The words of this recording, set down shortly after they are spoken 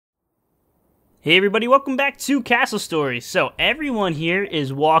Hey everybody, welcome back to Castle Stories. So everyone here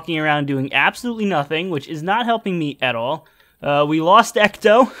is walking around doing absolutely nothing, which is not helping me at all. We lost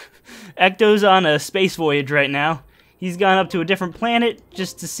Ecto. Ecto's on a space voyage right now. He's gone up to a different planet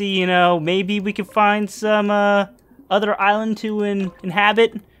just to see, you know, maybe we can find some other island to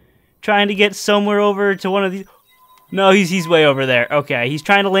inhabit. Trying to get somewhere over to one of these. No, he's way over there. Okay, he's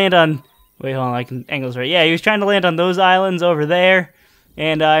trying to land on. Wait, hold on, I can angles right. Yeah, he was trying to land on those islands over there.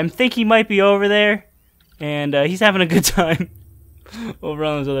 And I think he might be over there, and he's having a good time over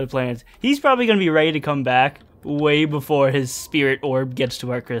on those other planets. He's probably going to be ready to come back way before his spirit orb gets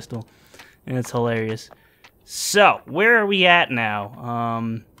to our crystal, and it's hilarious. So, where are we at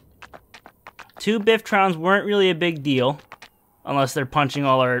now? 2 Bricktrons weren't really a big deal, unless they're punching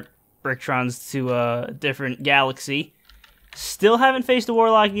all our Bricktrons to a different galaxy. Still haven't faced a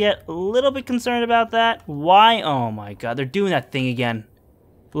Warlock yet. A little bit concerned about that. Why? Oh my god, they're doing that thing again.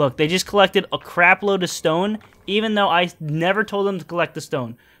 Look, they just collected a crap load of stone, even though I never told them to collect the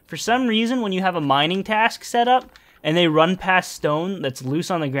stone. For some reason, when you have a mining task set up, and they run past stone that's loose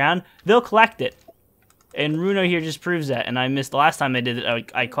on the ground, they'll collect it. And Runo here just proves that, and I missed the last time they did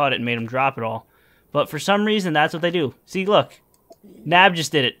it, I caught it and made them drop it all. But for some reason, that's what they do. See, look. Nab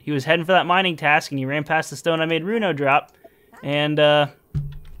just did it. He was heading for that mining task, and he ran past the stone I made Runo drop, and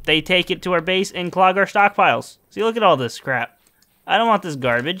they take it to our base and clog our stockpiles. See, look at all this crap. I don't want this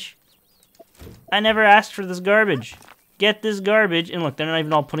garbage. I never asked for this garbage. Get this garbage. And look, they're not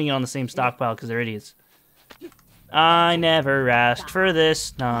even all putting it on the same stockpile because they're idiots. I never asked for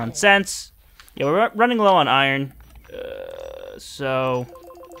this nonsense. Yeah, we're running low on iron. So,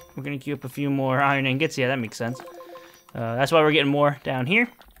 we're going to queue up a few more iron ingots. Yeah, that makes sense. That's why we're getting more down here.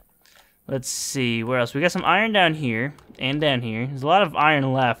 Let's see. Where else? We got some iron down here and down here. There's a lot of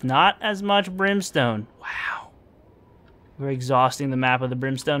iron left. Not as much brimstone. Wow. We're exhausting the map of the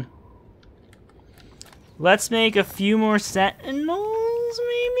brimstone. Let's make a few more sentinels,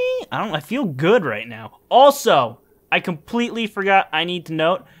 maybe? I feel good right now. Also, I completely forgot, I need to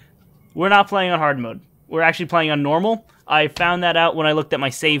note, we're not playing on hard mode. We're actually playing on normal. I found that out when I looked at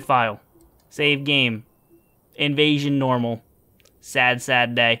my save file. Save game. Invasion normal. Sad,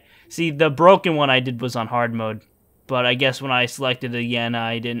 sad day. See, the broken one I did was on hard mode. But I guess when I selected it again,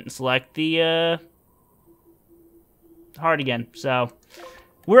 I didn't select the, hard again. So,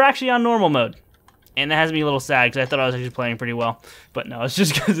 we're actually on normal mode. And that has me a little sad because I thought I was actually playing pretty well. But no, it's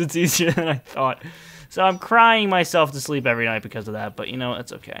just because it's easier than I thought. So I'm crying myself to sleep every night because of that. But you know,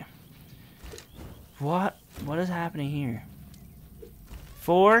 it's okay. What is happening here?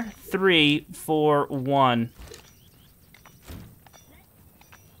 4, 3, 4, 1.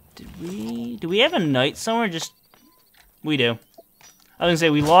 Do we have a knight somewhere? We do. I was gonna say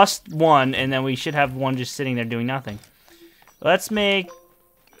we lost one, and then we should have one just sitting there doing nothing. Let's make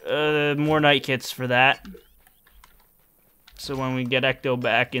more knight kits for that. So when we get Ecto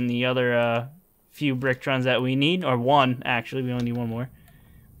back in the other few Bricktrons that we need, or one actually, we only need one more,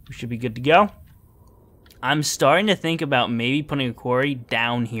 we should be good to go. I'm starting to think about maybe putting a quarry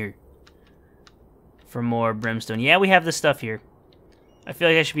down here for more brimstone. Yeah, we have this stuff here. I feel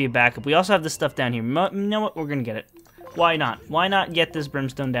like that should be a backup. We also have this stuff down here. You know what? We're gonna get it. Why not? Why not get this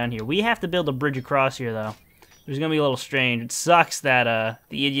brimstone down here? We have to build a bridge across here, though. It's gonna be a little strange. It sucks that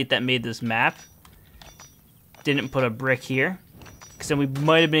the idiot that made this map didn't put a brick here, because then we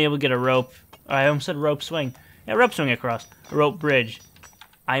might have been able to get a rope. I almost said rope swing. Yeah, rope swing across. A rope bridge.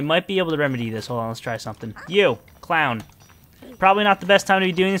 I might be able to remedy this. Hold on, let's try something. You, clown. Probably not the best time to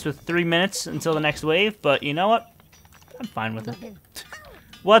be doing this with 3 minutes until the next wave, but you know what? I'm fine with it.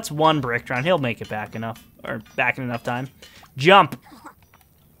 What's one Bricktron? He'll make it back enough, or back in enough time. Jump.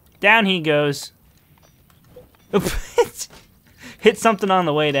 Down he goes. Hit something on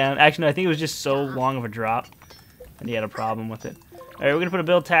the way down. Actually, no, I think it was just so long of a drop, and he had a problem with it. All right, we're gonna put a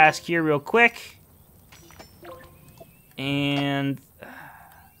build task here real quick, and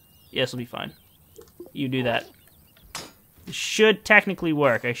yeah, this will be fine. You do that. It should technically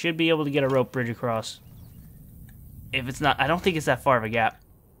work. I should be able to get a rope bridge across. If it's not, I don't think it's that far of a gap,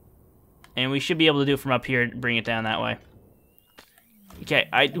 and we should be able to do it from up here and bring it down that way. Okay,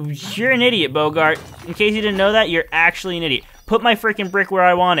 you're an idiot, Bogart. In case you didn't know that, you're actually an idiot. Put my freaking brick where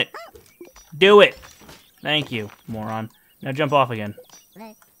I want it. Do it. Thank you, moron. Now jump off again.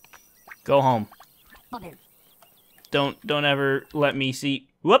 Go home. Don't ever let me see.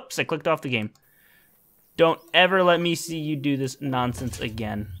 Whoops, I clicked off the game. Don't ever let me see you do this nonsense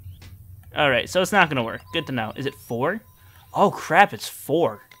again. Alright, so it's not gonna work. Good to know. Is it 4? Oh crap, it's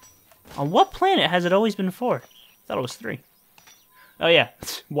 4. On what planet has it always been 4? I thought it was 3. Oh yeah,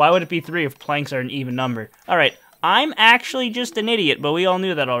 why would it be 3 if planks are an even number? Alright, I'm actually just an idiot, but we all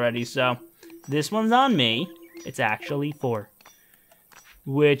knew that already, so This one's on me. It's actually 4.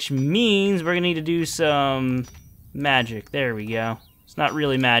 Which means we're going to need to do some magic. There we go. It's not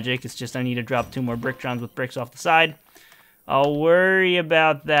really magic. It's just I need to drop 2 more Bricktrons with bricks off the side. I'll worry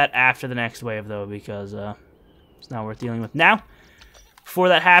about that after the next wave, though, because it's not worth dealing with now. Before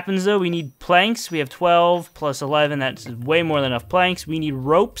that happens, though, we need planks. We have 12 plus 11. That's way more than enough planks. We need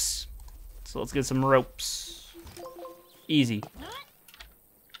ropes. So let's get some ropes. Easy.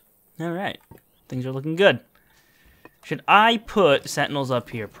 All right. Things are looking good. Should I put sentinels up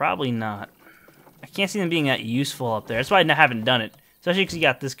here? Probably not. I can't see them being that useful up there. That's why I haven't done it. Especially because you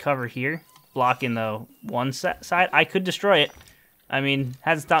got this cover here, blocking the one side. I could destroy it. I mean,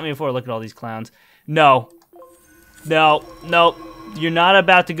 hasn't stopped me before. Look at all these clowns. No. No. No. You're not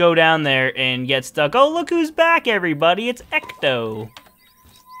about to go down there and get stuck. Oh, look who's back, everybody. It's Ecto.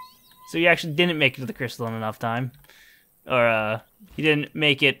 So he actually didn't make it to the crystal in enough time. Or, he didn't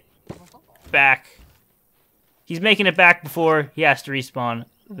make it back. He's making it back before he has to respawn.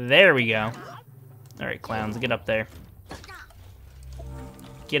 There we go. Alright, clowns, get up there.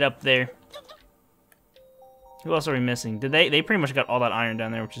 Get up there. Who else are we missing? Did they pretty much got all that iron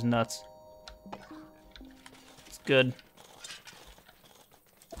down there, which is nuts. It's good.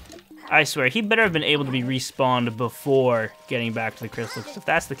 I swear, he better have been able to be respawned before getting back to the crystal. If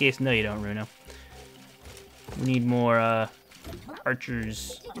that's the case, no you don't, Runo. We need more,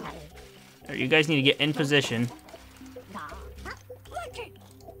 archers. Right, you guys need to get in position.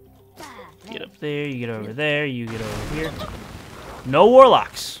 Get up there, you get over there, you get over here. No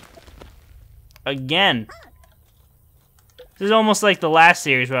warlocks. Again. This is almost like the last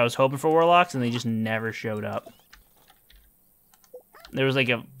series where I was hoping for warlocks and they just never showed up. There was like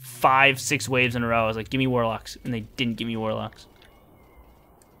a 5-6 waves in a row. I was like, give me warlocks. And they didn't give me warlocks.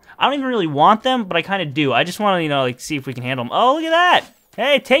 I don't even really want them, but I kind of do. I just want to, you know, like, see if we can handle them. Oh, look at that.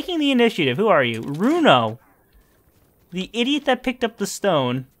 Hey, taking the initiative. Who are you? Runo. The idiot that picked up the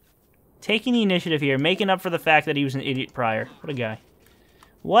stone. Taking the initiative here. Making up for the fact that he was an idiot prior. What a guy.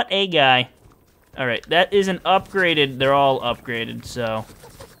 What a guy. Alright, that is an upgraded. They're all upgraded, so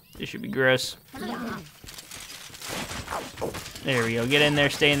this should be gross. There we go. Get in there,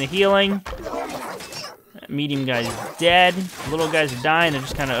 stay in the healing. That medium guy's dead. The little guys are dying. They're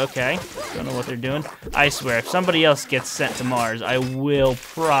just kind of okay. Don't know what they're doing. I swear, if somebody else gets sent to Mars, I will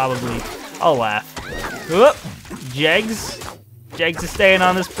probably... I'll laugh. Whoop! Jegs. Jegs is staying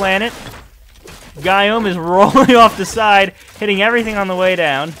on this planet. Guyom is rolling off the side, hitting everything on the way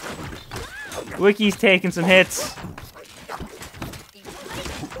down. Wiki's taking some hits.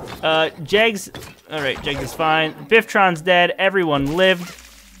 Jegs... Alright, Jegs is fine. Biftron's dead. Everyone lived.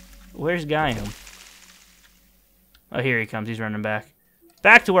 Where's Guyom? Oh, here he comes. He's running back.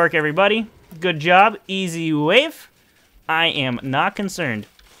 Back to work, everybody. Good job. Easy wave. I am not concerned.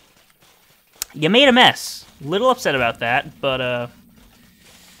 You made a mess. Little upset about that, but,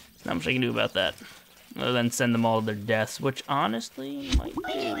 there's not much I can do about that. Other than send them all to their deaths, which honestly might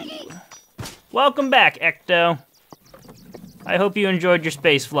do. Welcome back, Ecto. I hope you enjoyed your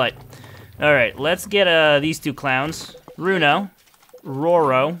space flight. Alright, let's get these two clowns. Runo.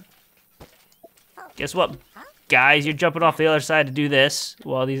 Roro. Guess what, guys? You're jumping off the other side to do this,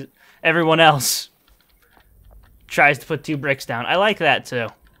 while everyone else tries to put 2 bricks down. I like that, too.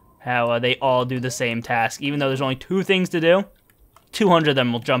 How they all do the same task. Even though there's only 2 things to do, 200 of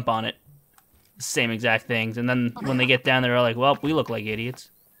them will jump on it. The same exact things. And then when they get down, they're all like, well, we look like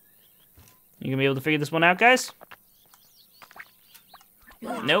idiots. You gonna be able to figure this one out, guys?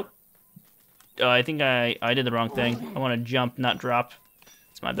 Nope. Oh, I think I did the wrong thing. I want to jump, not drop.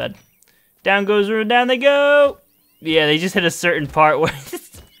 It's my bad. Down goes Rune, down they go! Yeah, they just hit a certain part where...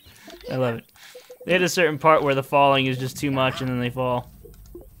 I love it. They hit a certain part where the falling is just too much, and then they fall.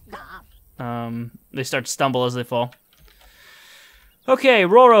 They start to stumble as they fall. Okay,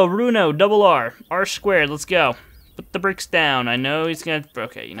 Roro, Runo, double R. R squared, let's go. Put the bricks down. I know he's gonna...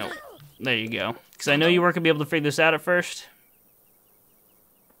 Okay, you know... There you go. Because I know you weren't gonna be able to figure this out at first.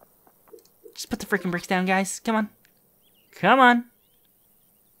 Just put the freaking bricks down, guys. Come on. Come on.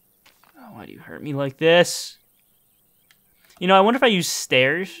 Oh, why do you hurt me like this? You know, I wonder if I use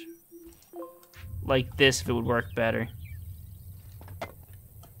stairs like this, if it would work better.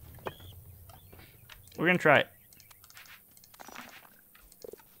 We're gonna try it.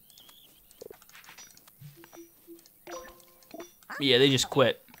 Yeah, they just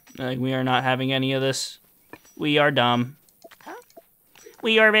quit. Like, we are not having any of this. We are dumb.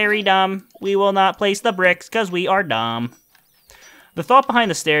 We are very dumb. We will not place the bricks because we are dumb. The thought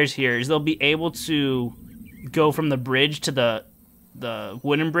behind the stairs here is they'll be able to go from the bridge to the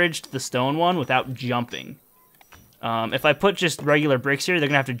wooden bridge to the stone one without jumping. If I put just regular bricks here, they're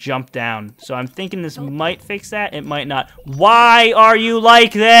gonna have to jump down. So I'm thinking this might fix that. It might not. Why are you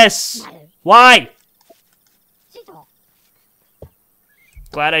like this? Why?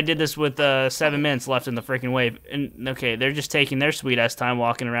 Glad I did this with 7 minutes left in the freaking wave. And okay, they're just taking their sweet ass time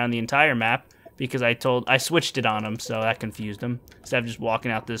walking around the entire map because I switched it on them, so that confused them. Instead of just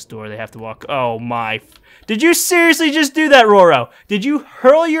walking out this door, they have to walk. Oh my! Did you seriously just do that, Roro? Did you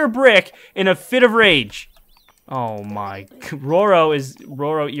hurl your brick in a fit of rage? Oh my!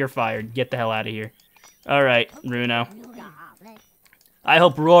 Roro, you're fired. Get the hell out of here. All right, Runo. I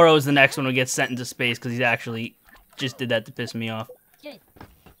hope Roro is the next one who gets sent into space because he's actually just did that to piss me off.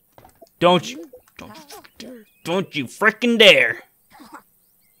 Don't you frickin' dare!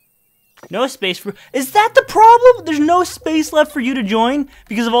 No space for. Is that the problem? There's no space left for you to join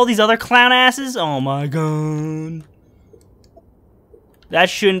because of all these other clown asses? Oh my god. That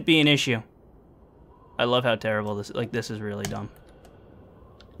shouldn't be an issue. I love how terrible this is. Like, this is really dumb.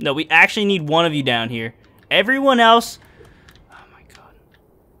 No, we actually need one of you down here. Everyone else. Oh my god.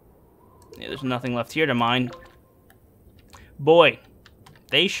 Yeah, there's nothing left here to mine. Boy,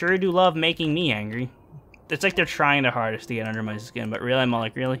 they sure do love making me angry. It's like they're trying their hardest to get under my skin, but really, I'm all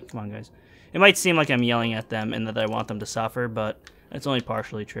like, really? Come on, guys. It might seem like I'm yelling at them and that I want them to suffer, but it's only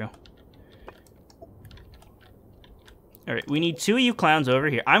partially true. Alright, we need 2 of you clowns over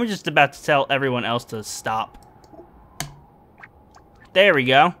here. I'm just about to tell everyone else to stop. There we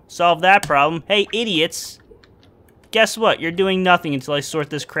go. Solve that problem. Hey, idiots. Guess what? You're doing nothing until I sort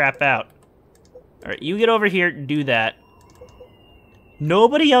this crap out. Alright, you get over here, do that.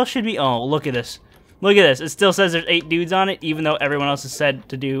 Nobody else should be... Oh, look at this. Look at this. It still says there's 8 dudes on it, even though everyone else has said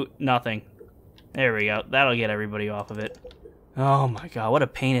to do nothing. There we go. That'll get everybody off of it. Oh my god, what a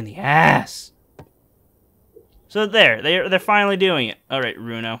pain in the ass. So there, they're finally doing it. Alright,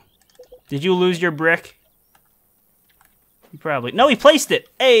 Runo. Did you lose your brick? You probably... No, he placed it!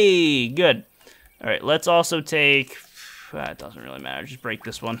 Hey, good. Alright, let's also take... It doesn't really matter. Just break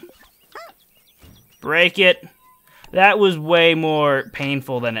this one. Break it. That was way more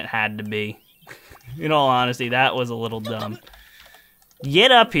painful than it had to be. In all honesty, that was a little dumb.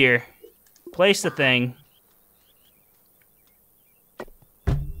 Get up here. Place the thing.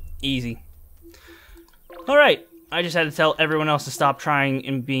 Easy. Alright. I just had to tell everyone else to stop trying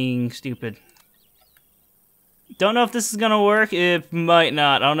and being stupid. Don't know if this is gonna work. It might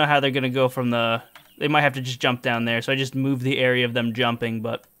not. I don't know how they're gonna go from the... They might have to just jump down there. So I just moved the area of them jumping,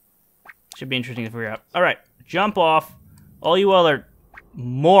 but... Should be interesting to figure out. Alright. Jump off. All you other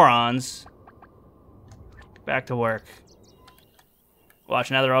morons. Back to work. Watch,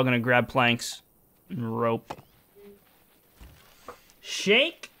 now they're all gonna grab planks and rope.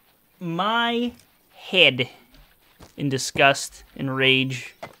 Shake my head in disgust and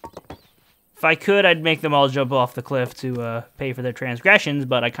rage. If I could, I'd make them all jump off the cliff to pay for their transgressions,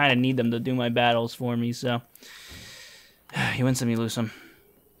 but I kind of need them to do my battles for me, so... You win some, you lose some.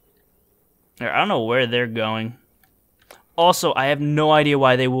 I don't know where they're going. Also, I have no idea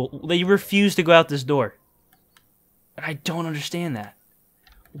why they refuse to go out this door. I don't understand that.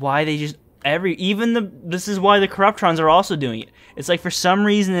 Why they just this is why the Corruptrons are also doing it. It's like for some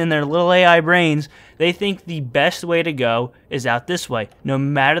reason in their little AI brains, they think the best way to go is out this way, no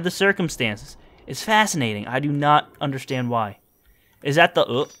matter the circumstances. It's fascinating. I do not understand why. Is that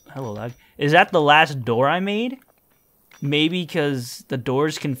the hello lag? Is that the last door I made? Maybe because the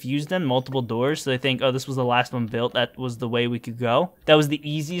doors confused them, multiple doors, so they think, oh, this was the last one built. That was the way we could go. That was the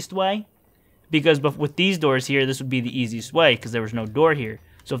easiest way. Because with these doors here, this would be the easiest way because there was no door here.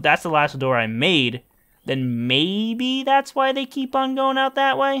 So if that's the last door I made, then maybe that's why they keep on going out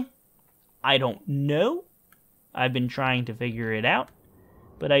that way? I don't know. I've been trying to figure it out,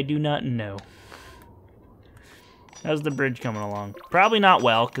 but I do not know. How's the bridge coming along? Probably not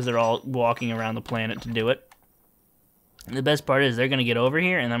well because they're all walking around the planet to do it. And the best part is they're going to get over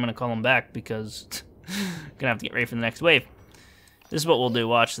here and I'm going to call them back because I'm going to have to get ready for the next wave. This is what we'll do.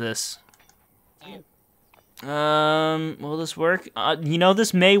 Watch this. Will this work? You know,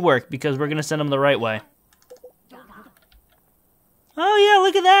 this may work because we're gonna send them the right way. Oh yeah,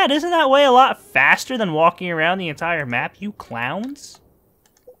 look at that! Isn't that way a lot faster than walking around the entire map, you clowns?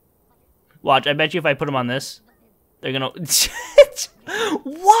 Watch, I bet you if I put them on this, they're gonna...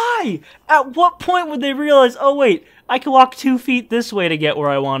 Why? At what point would they realize, oh wait, I can walk 2 feet this way to get where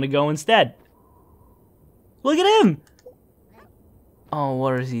I want to go instead? Look at him! Oh,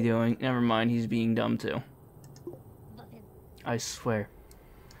 what is he doing? Never mind, he's being dumb too. I swear.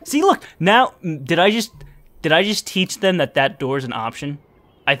 See, look! Now, did I just teach them that that door's an option?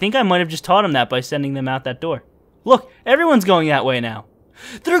 I think I might have just taught them that by sending them out that door. Look, everyone's going that way now.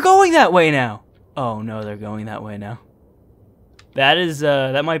 They're going that way now! Oh no, they're going that way now. That is,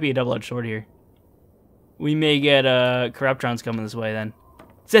 that might be a double-edged sword here. We may get, Corruptrons coming this way then.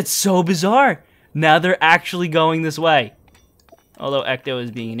 That's so bizarre! Now they're actually going this way. Although Ecto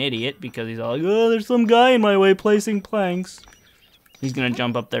is being an idiot because he's all like, oh, there's some guy in my way placing planks. He's gonna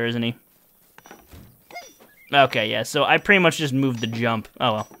jump up there, isn't he? Okay, yeah, so I pretty much just moved the jump.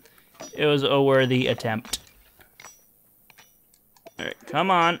 Oh well. It was a worthy attempt. Alright, come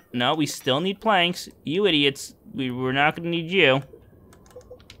on. No, we still need planks. You idiots. We're not gonna need you.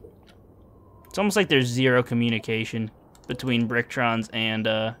 It's almost like there's zero communication between Bricktrons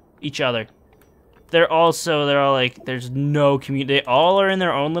and each other. They're all like, there's no they all are in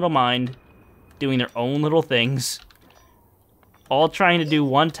their own little mind, doing their own little things. All trying to do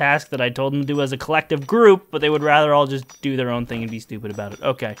one task that I told them to do as a collective group, but they would rather all just do their own thing and be stupid about it.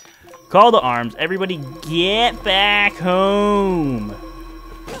 Okay. Call to arms. Everybody get back home.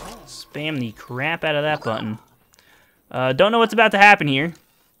 Spam the crap out of that button. Don't know what's about to happen here.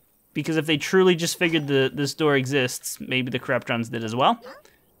 Because if they truly just figured this door exists, maybe the Corruptrons did as well.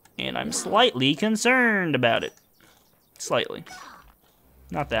 And I'm slightly concerned about it. Slightly.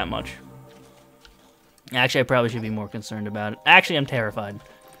 Not that much. Actually, I probably should be more concerned about it. Actually, I'm terrified.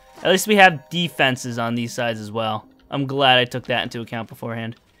 At least we have defenses on these sides as well. I'm glad I took that into account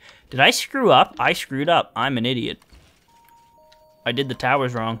beforehand. Did I screw up? I screwed up. I'm an idiot. I did the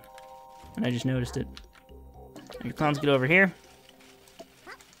towers wrong. And I just noticed it. Your clowns get over here.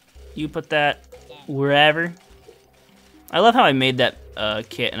 You put that wherever. I love how I made that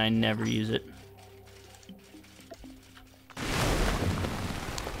kit and I never use it.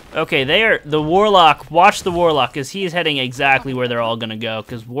 Okay, the Warlock. Watch the Warlock, because he is heading exactly where they're all gonna go.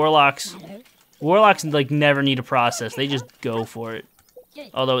 Because Warlocks like never need a process. They just go for it.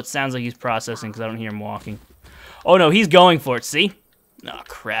 Although it sounds like he's processing because I don't hear him walking. Oh no, he's going for it. See? Oh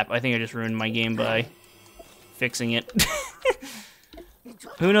crap! I think I just ruined my game by fixing it.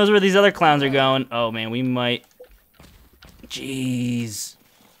 Who knows where these other clowns are going? Oh man, we might. Jeez.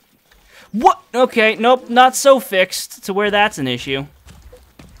 What? Okay, nope, not so fixed to where that's an issue.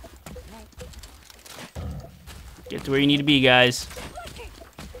 Get to where you need to be, guys.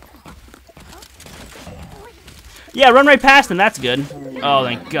 Yeah, run right past him, that's good. Oh,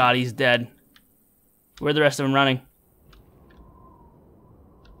 thank God, he's dead. Where are the rest of them running?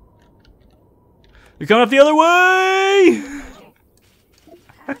 They're coming up the other way!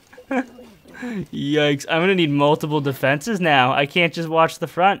 Yikes, I'm gonna need multiple defenses now. I can't just watch the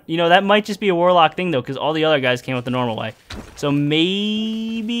front. You know, that might just be a Warlock thing, though, because all the other guys came out the normal way. So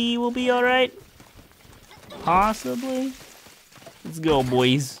maybe we'll be alright? Possibly? Let's go,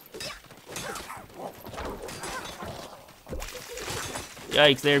 boys.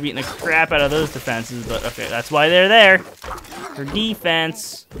 Yikes, they're beating the crap out of those defenses, but okay, that's why they're there. For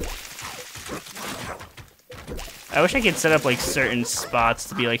defense. I wish I could set up like certain spots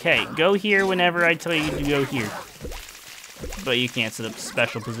to be like, hey, go here whenever I tell you to go here. But you can't set up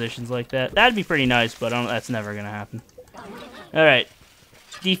special positions like that. That'd be pretty nice, but that's never gonna happen. Alright.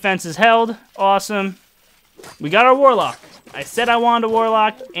 Defense is held. Awesome. We got our Warlock. I said I wanted a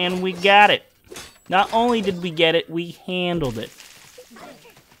Warlock, and we got it. Not only did we get it, we handled it.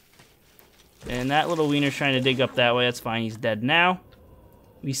 And that little wiener's trying to dig up that way. That's fine. He's dead now.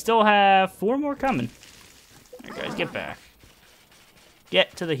 We still have 4 more coming. Alright, guys, get back.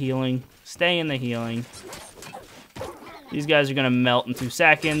 Get to the healing. Stay in the healing. These guys are going to melt in 2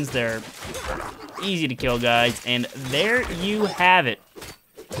 seconds. They're easy to kill, guys. And there you have it.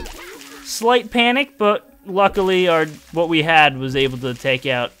 Slight panic, but luckily what we had was able to take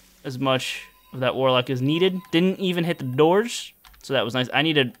out as much of that Warlock as needed. Didn't even hit the doors, so that was nice. I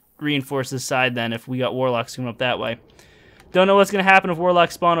need to reinforce this side then if we got Warlocks coming up that way. Don't know what's going to happen if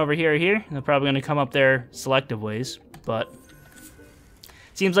Warlocks spawn over here or here. They're probably going to come up there selective ways, but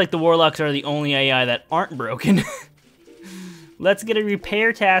seems like the Warlocks are the only AI that aren't broken. Let's get a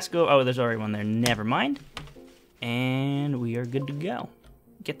repair task. Oh, there's already one there. Never mind. And we are good to go.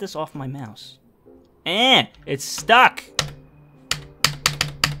 Get this off my mouse. It's stuck.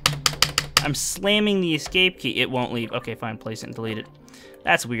 I'm slamming the escape key. It won't leave. Okay, fine. Place it and delete it.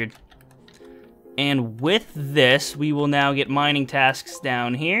 That's weird. And with this, we will now get mining tasks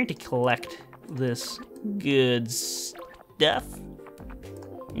down here to collect this good stuff.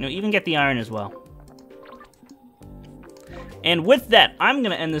 You know, even get the iron as well. And with that, I'm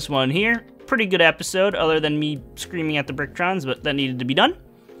going to end this one here. Pretty good episode, other than me screaming at the Bricktrons, but that needed to be done.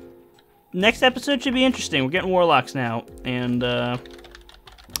 Next episode should be interesting. We're getting Warlocks now, and I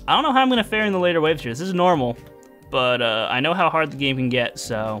don't know how I'm going to fare in the later waves here. This is normal, but I know how hard the game can get,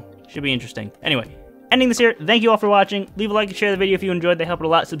 so should be interesting. Anyway, ending this here. Thank you all for watching. Leave a like and share the video if you enjoyed. They help it a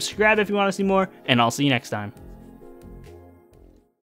lot. Subscribe if you want to see more, and I'll see you next time.